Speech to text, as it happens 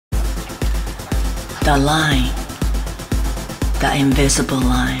The line, the invisible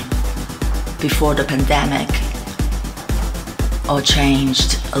line, before the pandemic, all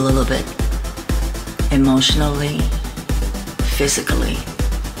changed a little bit, emotionally, physically,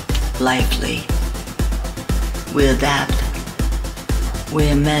 lively. We adapt, we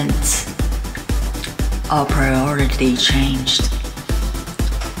amend, our priority changed.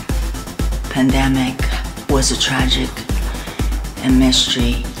 Pandemic was a tragic and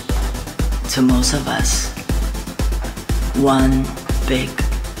mystery to most of us. One big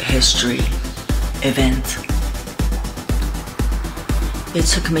history event. It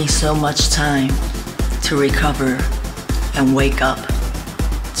took me so much time to recover and wake up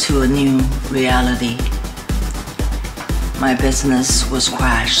to a new reality. My business was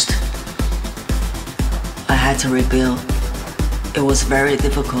crashed. I had to rebuild. It was very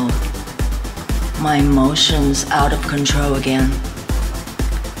difficult. My emotions out of control again.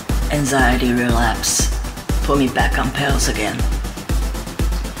 Anxiety relapse put me back on pills again.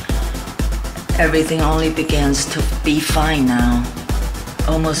 Everything only begins to be fine now.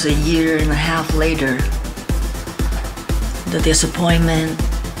 Almost a year and a half later, the disappointment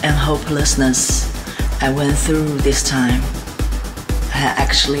and hopelessness I went through this time had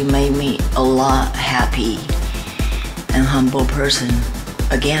actually made me a lot happy and humble person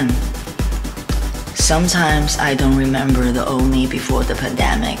again. Sometimes I don't remember the old me before the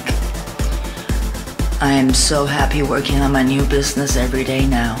pandemic. I am so happy working on my new business every day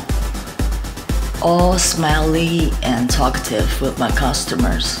now. All smiley and talkative with my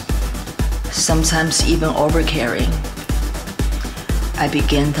customers, sometimes even overcaring. I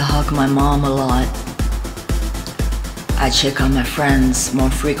begin to hug my mom a lot. I check on my friends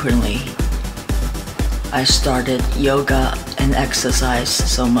more frequently. I started yoga and exercise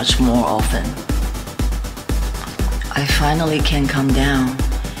so much more often. I finally can come down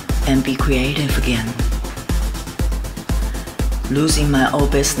and be creative again. Losing my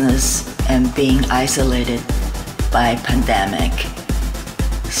old business and being isolated by pandemic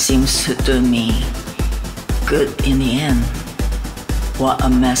seems to do me good in the end. What a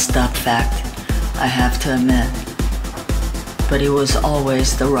messed up fact, I have to admit. But it was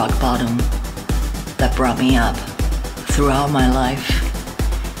always the rock bottom that brought me up throughout my life.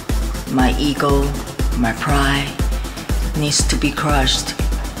 My ego, my pride needs to be crushed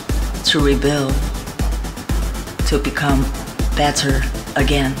to rebuild, to become better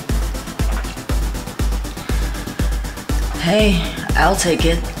again. Hey, I'll take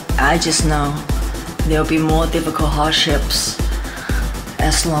it. I just know there'll be more difficult hardships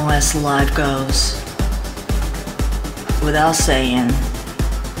as long as life goes. Without saying,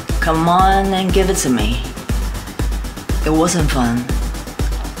 come on and give it to me. It wasn't fun.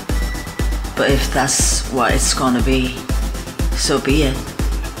 But if that's what it's gonna be, so be it.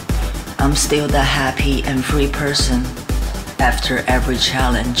 I'm still that happy and free person after every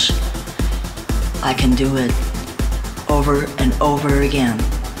challenge. I can do it over and over again.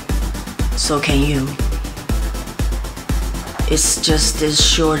 So can you. It's just this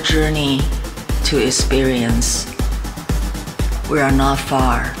short journey to experience. We are not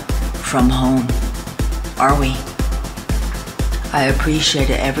far from home, are we? I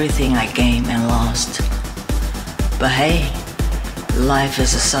appreciated everything I gained and lost. But hey, life is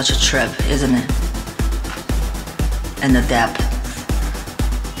such a trip, isn't it? And the depth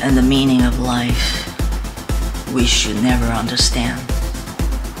and the meaning of life we should never understand.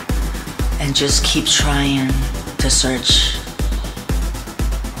 And just keep trying to search.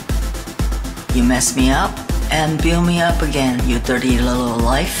 You mess me up and build me up again, you dirty little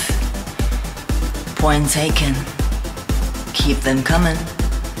life. Point taken. Keep them coming.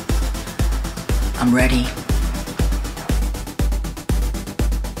 I'm ready.